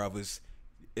other brothers,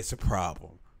 it's a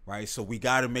problem, right? So we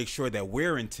got to make sure that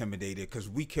we're intimidated because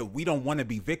we don't want to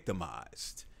be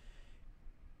victimized.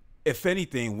 If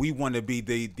anything, we want to be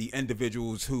the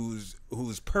individuals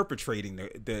who's perpetrating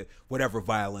the whatever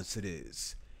violence it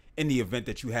is, in the event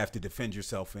that you have to defend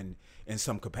yourself in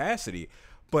some capacity.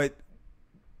 But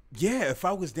yeah, if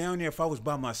I was down there, if I was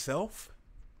by myself,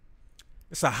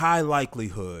 it's a high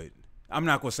likelihood. I'm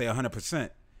not going to say 100%,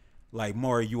 like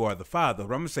Maury, you are the father,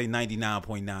 but I'm going to say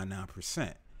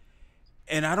 99.99%.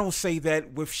 And I don't say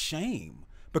that with shame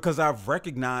because I've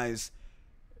recognized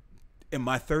in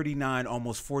my 39,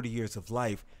 almost 40 years of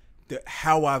life,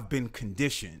 how I've been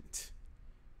conditioned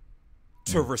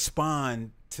to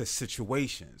respond to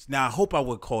situations. Now, I hope I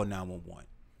would call 911.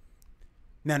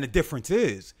 Now, the difference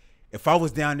is, if I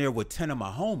was down there with 10 of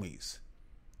my homies,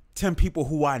 10 people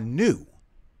who I knew,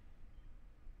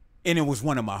 and it was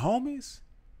one of my homies,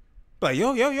 like,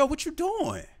 yo, what you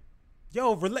doing?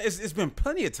 Yo, it's been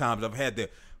plenty of times I've had to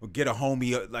get a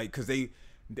homie, like, because they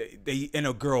in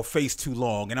a girl face too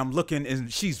long, and I'm looking,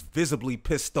 and she's visibly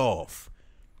pissed off.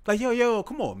 Like, yo,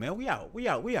 come on, man, we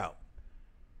out.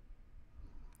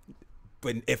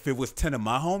 But if it was 10 of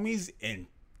my homies and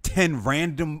 10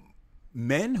 random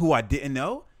men who I didn't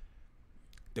know,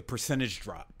 the percentage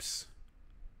drops.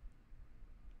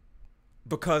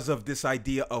 Because of this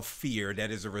idea of fear that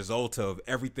is a result of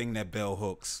everything that Bell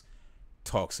Hooks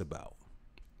talks about.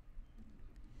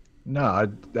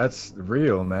 No, that's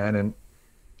real, man. And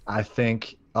I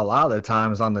think a lot of the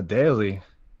times on the daily,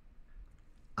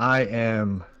 I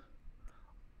am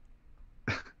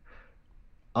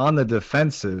on the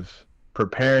defensive,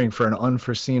 preparing for an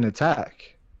unforeseen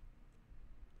attack.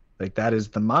 Like, that is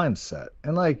the mindset.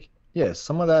 And like, yeah,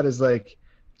 some of that is like,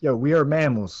 yo, we are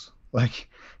mammals. Like,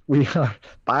 we are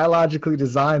biologically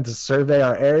designed to survey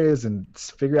our areas and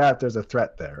figure out if there's a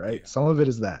threat there, right? Yeah. Some of it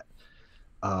is that.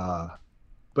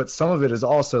 But some of it is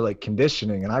also like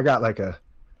conditioning. And I got like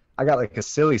a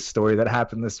silly story that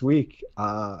happened this week.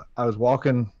 I was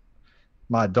walking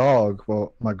my dog,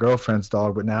 well, my girlfriend's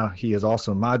dog, but now he is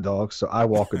also my dog. So I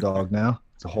walk a dog now.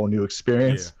 It's a whole new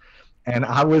experience. Yeah. And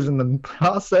I was in the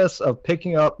process of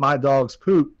picking up my dog's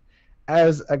poop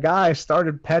as a guy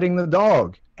started petting the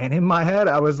dog. And in my head,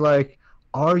 I was like,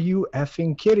 are you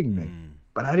effing kidding me?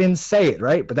 But I didn't say it,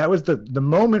 right? But that was the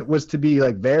moment was to be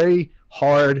like very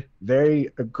hard, very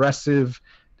aggressive,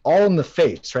 all in the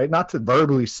face, right? Not to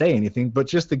verbally say anything, but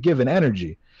just to give an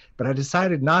energy. But I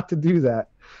decided not to do that.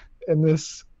 And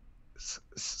this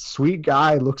sweet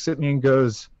guy looks at me and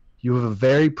goes, you have a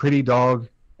very pretty dog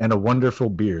and a wonderful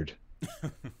beard.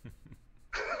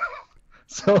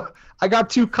 So I got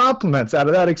 2 compliments out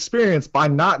of that experience by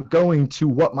not going to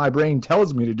what my brain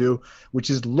tells me to do,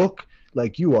 which is look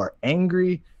Like, you are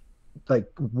angry.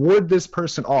 Like, ward this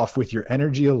person off with your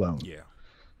energy alone. Yeah.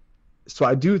 So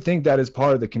I do think that is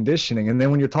part of the conditioning. And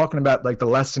then when you're talking about, like, the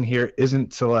lesson here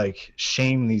isn't to, like,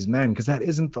 shame these men, because that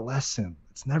isn't the lesson.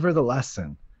 It's never the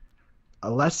lesson. A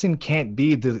lesson can't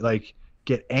be to, like,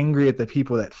 get angry at the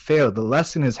people that failed. The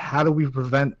lesson is, how do we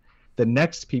prevent the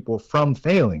next people from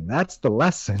failing? That's the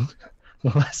lesson.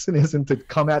 The lesson isn't to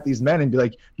come at these men and be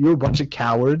like, you're a bunch of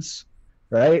cowards,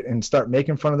 right? And start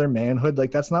making fun of their manhood.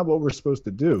 Like, that's not what we're supposed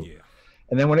to do. Yeah.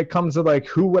 And then when it comes to, like,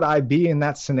 who would I be in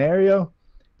that scenario?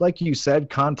 Like you said,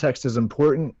 context is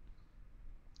important.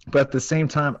 But at the same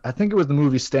time, I think it was the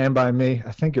movie Stand By Me,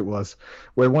 I think it was,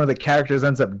 where one of the characters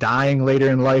ends up dying later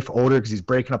in life, older, because he's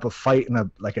breaking up a fight in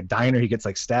a diner. He gets,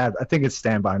 like, stabbed. I think it's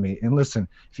Stand By Me. And listen,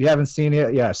 if you haven't seen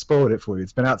it, yeah, I spoiled it for you.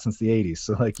 It's been out since the 80s,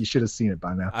 so, like, you should have seen it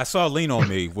by now. I saw Lean on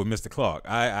Me with Mr. Clark.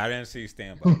 I didn't see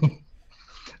Stand By Me.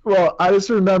 Well, I just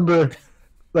remember,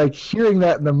 like, hearing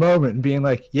that in the moment and being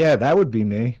like, yeah, that would be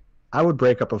me. I would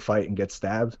break up a fight and get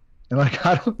stabbed. And, like,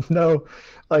 I don't know,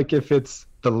 like, if it's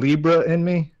the Libra in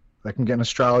me. Like, I'm getting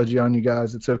astrology on you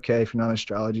guys. It's okay if you're not an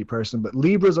astrology person. But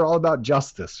Libras are all about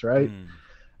justice, right?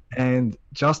 And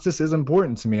justice is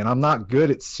important to me. And I'm not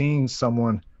good at seeing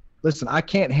someone. Listen, I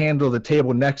can't handle the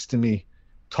table next to me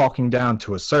talking down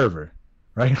to a server,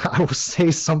 right? I will say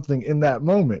something in that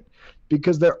moment,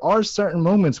 because there are certain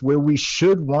moments where we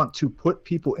should want to put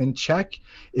people in check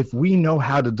if we know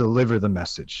how to deliver the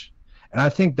message. And I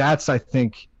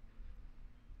think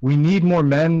we need more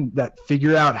men that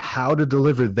figure out how to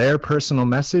deliver their personal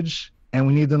message, and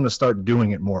we need them to start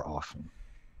doing it more often.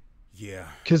 Yeah.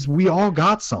 Because we all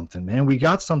got something, man. We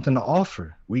got something to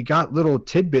offer. We got little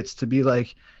tidbits to be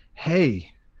like,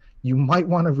 hey, you might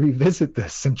want to revisit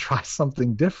this and try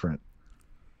something different.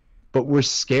 But we're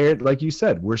scared, like you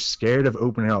said, we're scared of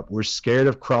opening up. We're scared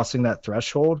of crossing that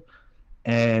threshold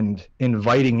and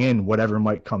inviting in whatever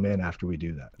might come in after we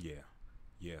do that. Yeah.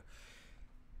 Yeah.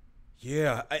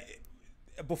 Yeah,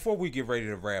 before we get ready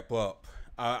to wrap up,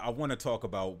 I want to talk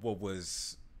about what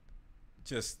was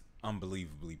just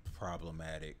unbelievably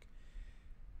problematic.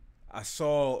 I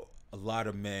saw a lot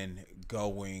of men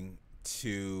going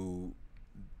to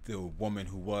the woman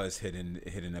who was hit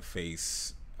in the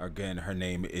face. Again, her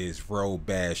name is Rho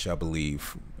Bashe, I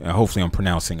believe. And hopefully I'm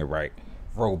pronouncing it right.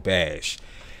 Rho Bashe.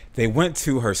 They went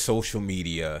to her social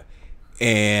media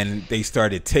and they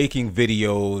started taking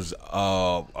videos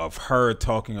of her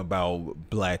talking about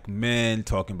black men,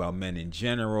 talking about men in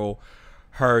general,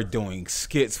 her doing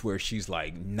skits where she's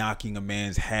like knocking a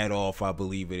man's hat off, I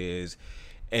believe it is,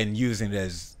 and using it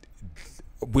as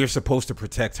we're supposed to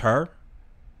protect her.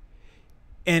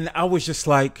 And I was just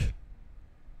like,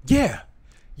 yeah,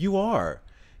 you are.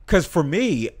 Because for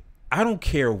me, I don't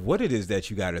care what it is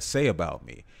that you got to say about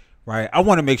me, right? I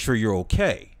want to make sure you're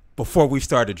okay before we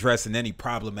start addressing any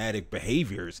problematic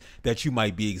behaviors that you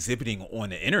might be exhibiting on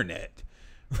the internet,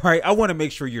 right? I want to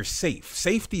make sure you're safe.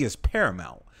 Safety is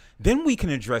paramount. Then we can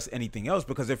address anything else,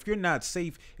 because if you're not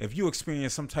safe, if you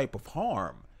experience some type of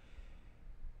harm,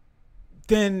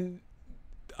 then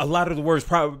a lot of the words,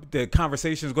 the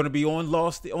conversation is going to be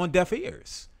on deaf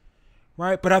ears,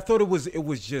 right? But I thought it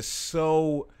was just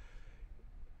so.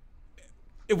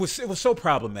 It was so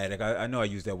problematic. I know I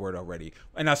used that word already.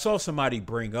 And I saw somebody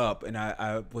bring up, and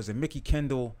I was it Mickey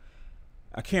Kendall?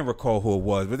 I can't recall who it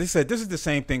was, but they said this is the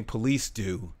same thing police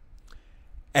do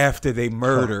after they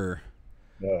murder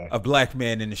a black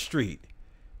man in the street.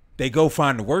 They go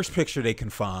find the worst picture they can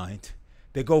find.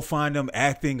 They go find them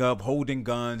acting up, holding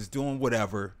guns, doing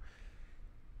whatever,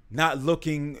 not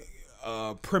looking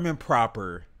prim and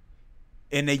proper,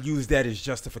 and they use that as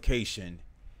justification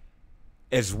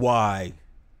as why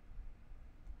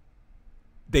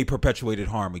they perpetuated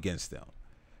harm against them.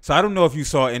 So I don't know if you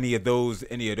saw any of those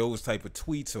type of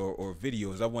tweets or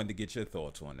videos. I wanted to get your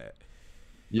thoughts on that.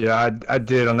 Yeah, I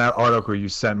did. On that article you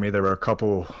sent me, there were a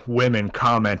couple women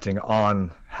commenting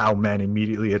on how men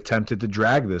immediately attempted to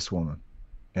drag this woman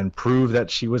and prove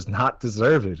that she was not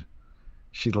deserved.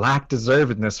 She lacked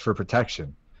deservedness for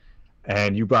protection.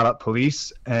 And you brought up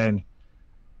police, and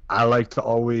I like to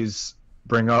always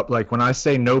bring up, like, when I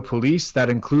say no police, that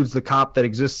includes the cop that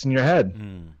exists in your head.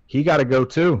 He got to go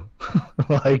too.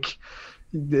 Like,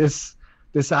 this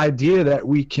idea that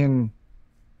we can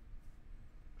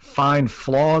find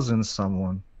flaws in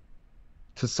someone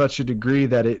to such a degree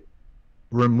that it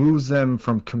removes them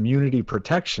from community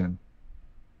protection,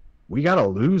 we got to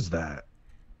lose that.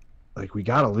 Like, we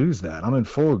got to lose that. I'm in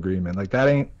full agreement. Like, that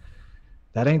ain't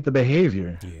the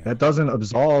behavior. Yeah. That doesn't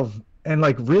absolve. And,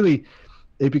 like, really,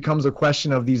 it becomes a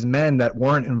question of these men that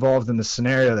weren't involved in the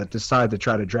scenario that decide to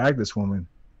try to drag this woman.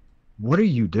 What are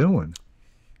you doing?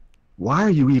 why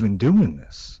are you even doing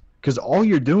this? Because all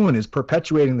you're doing is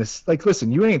perpetuating this. Like,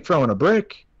 listen, you ain't throwing a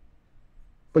brick,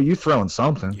 but you throwing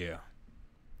something. Yeah.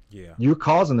 Yeah. You're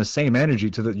causing the same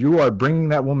energy to that. You are bringing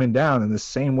that woman down in the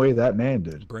same way that man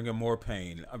did. Bringing more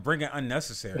pain, bringing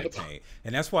unnecessary pain.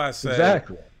 And that's why I say,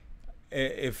 exactly,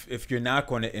 if you're not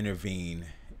going to intervene,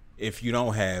 if you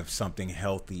don't have something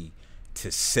healthy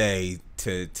to say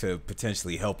to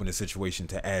potentially help in the situation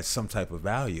to add some type of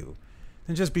value,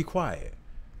 then just be quiet.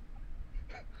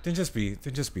 Then just be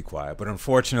quiet. But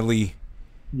unfortunately,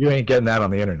 you ain't getting that on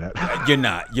the internet. You're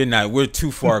not. We're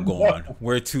too far gone.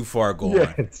 We're too far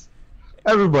gone. Yes.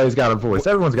 Everybody's got a voice.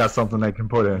 Everyone's got something they can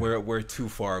put in. We're too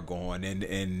far gone,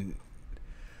 and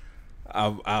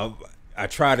I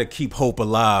try to keep hope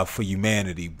alive for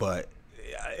humanity, but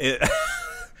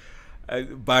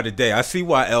by the day, I see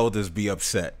why elders be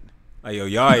upset. Like, yo,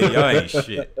 y'all ain't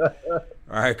shit. All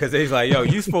right, because they's like, yo,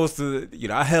 you supposed to,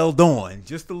 I held on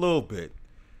just a little bit.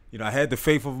 I had the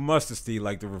faith of a mustard seed,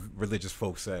 like the religious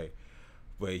folks say.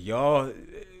 But y'all,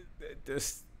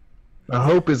 this. The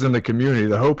hope is in the community.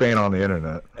 The hope ain't on the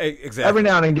internet. Exactly. Every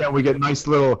now and again, we get nice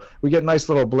little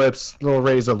blips, little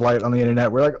rays of light on the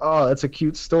internet. We're like, oh, that's a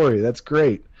cute story. That's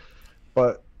great.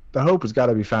 But the hope has got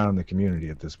to be found in the community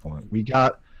at this point. We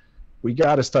got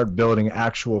to start building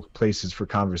actual places for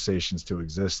conversations to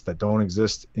exist that don't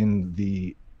exist in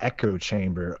the echo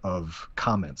chamber of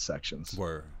comment sections.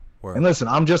 Word. And listen,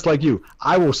 I'm just like you.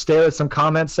 I will stare at some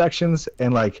comment sections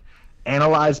and like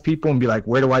analyze people and be like,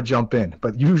 where do I jump in?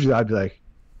 But usually I'd be like,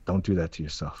 don't do that to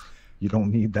yourself. You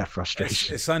don't need that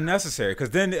frustration. It's unnecessary,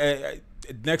 because then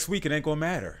next week it ain't gonna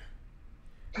matter,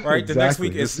 right? Exactly. The next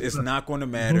week it's not going to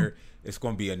matter. It's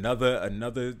going to be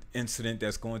another incident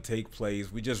that's going to take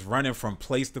place. We just running from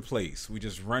place to place. We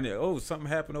just running. Oh, something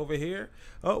happened over here.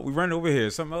 Oh, we running over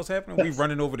here. Something else happened. We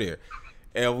running over there.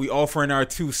 And we offering our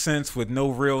 2 cents with no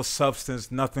real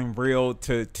substance, nothing real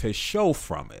to show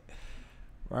from it.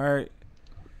 Right?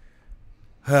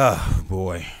 Oh,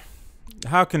 boy.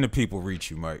 How can the people reach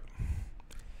you, Mike?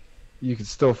 You can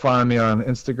still find me on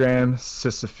Instagram,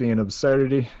 Sisyphean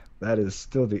Absurdity. That is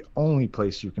still the only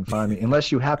place you can find me,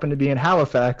 unless you happen to be in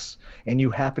Halifax and you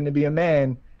happen to be a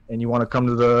man and you want to come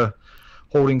to the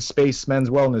Holding Space Men's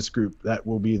Wellness Group. That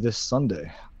will be this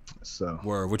Sunday. So.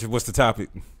 Word. What's the topic?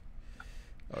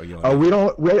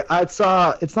 It's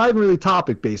not even really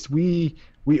topic based. We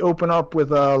open up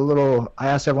with a little. I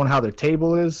ask everyone how their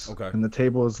table is, okay. And the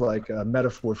table is like a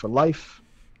metaphor for life.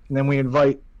 And then we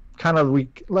invite, we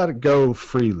let it go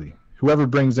freely. Whoever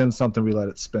brings in something, we let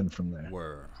it spin from there.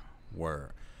 Word.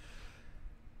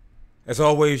 As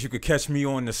always, you could catch me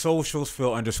on the socials,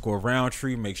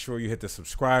 Phil_Roundtree. Make sure you hit the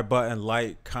subscribe button,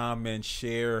 like, comment,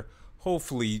 share.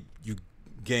 Hopefully, you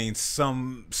gain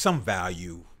some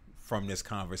value from this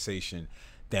conversation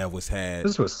that was had.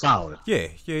 This was solid. Yeah.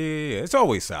 It's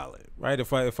always solid, right?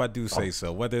 If I do say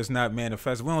so. Whether it's not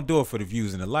manifest, we don't do it for the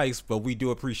views and the likes, but we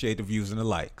do appreciate the views and the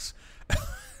likes.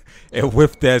 And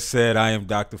with that said, I am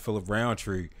Dr. Philip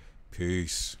Roundtree.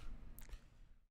 Peace.